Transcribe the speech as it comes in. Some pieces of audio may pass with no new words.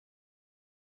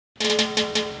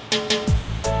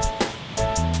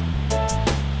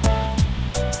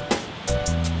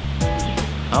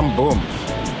I'm Booms.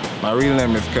 My real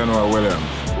name is Kenwa Williams.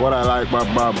 What I like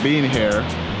about being here,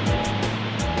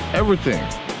 everything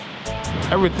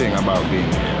about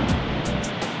being here.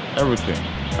 Everything.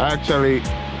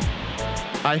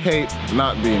 I hate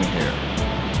not being here.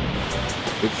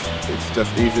 It's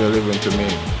just easier living to me,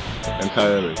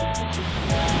 entirely.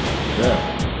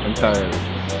 Yeah, entirely.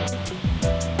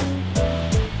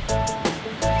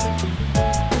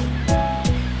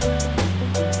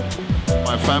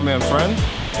 My family and friends,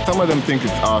 some of them think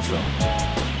it's awesome.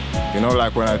 You know,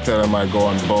 like when I tell them I go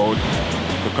on boat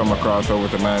to come across over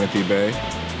to Manatee Bay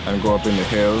and go up in the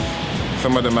hills.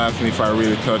 Some of them ask me if I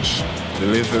really touch the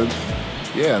lizards.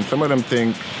 Yeah, and some of them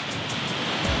think,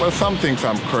 well, some think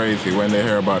I'm crazy when they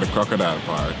hear about the crocodile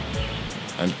park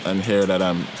and hear that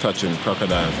I'm touching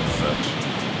crocodiles and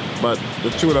such. But the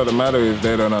truth of the matter is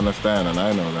they don't understand, and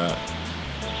I know that.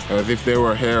 Because if they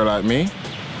were here like me,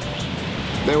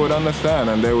 they would understand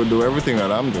and they would do everything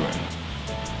that I'm doing.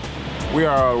 We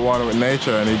are all one with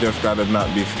nature, and you just gotta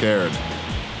not be scared.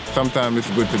 Sometimes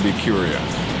it's good to be curious.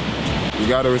 You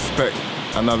gotta respect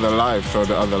another life so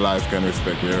the other life can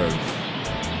respect yours.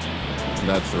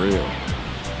 That's real.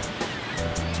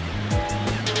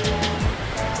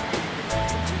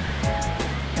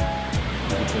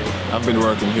 I've been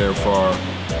working here for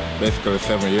basically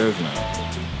 7 years now.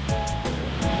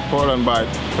 Portland Bight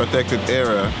Protected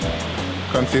Area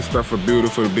consists of a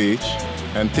beautiful beach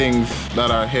and things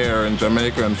that are here in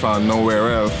Jamaica and found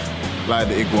nowhere else, like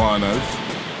the iguanas.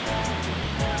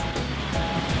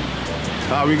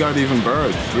 We got even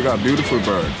birds. We got beautiful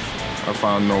birds I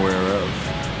found nowhere else.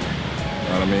 You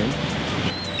know what I mean?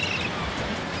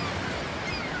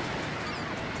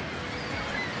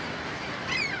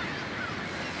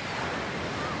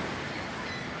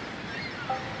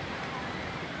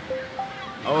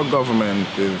 Our government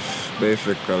is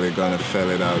basically going to sell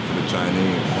it out to the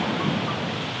Chinese.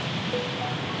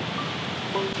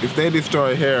 If they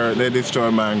destroy here, they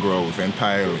destroy mangroves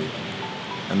entirely.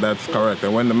 And that's correct.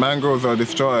 And when the mangroves are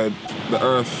destroyed, the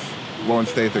earth won't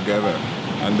stay together.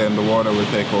 And then the water will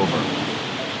take over.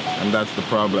 And that's the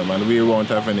problem. And we won't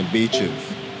have any beaches.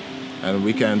 And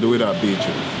we can't do without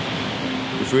beaches.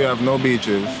 If we have no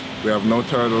beaches, we have no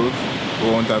turtles, we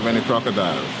won't have any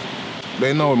crocodiles.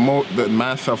 They know the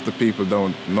mass of the people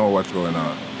don't know what's going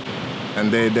on. And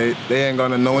they ain't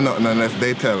gonna know nothing unless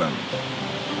they tell them.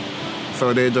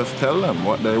 So they just tell them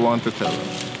what they want to tell them.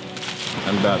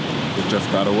 And that it just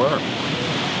gotta work.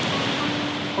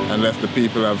 Unless the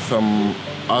people have some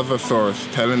other source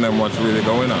telling them what's really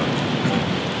going on.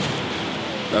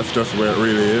 That's just where it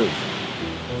really is.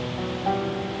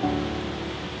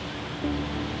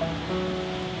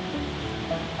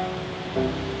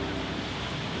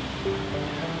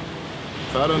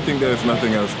 So I don't think there's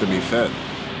nothing else to be said,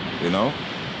 you know?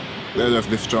 They're just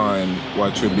destroying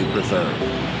what should be preserved.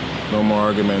 No more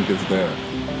argument is there.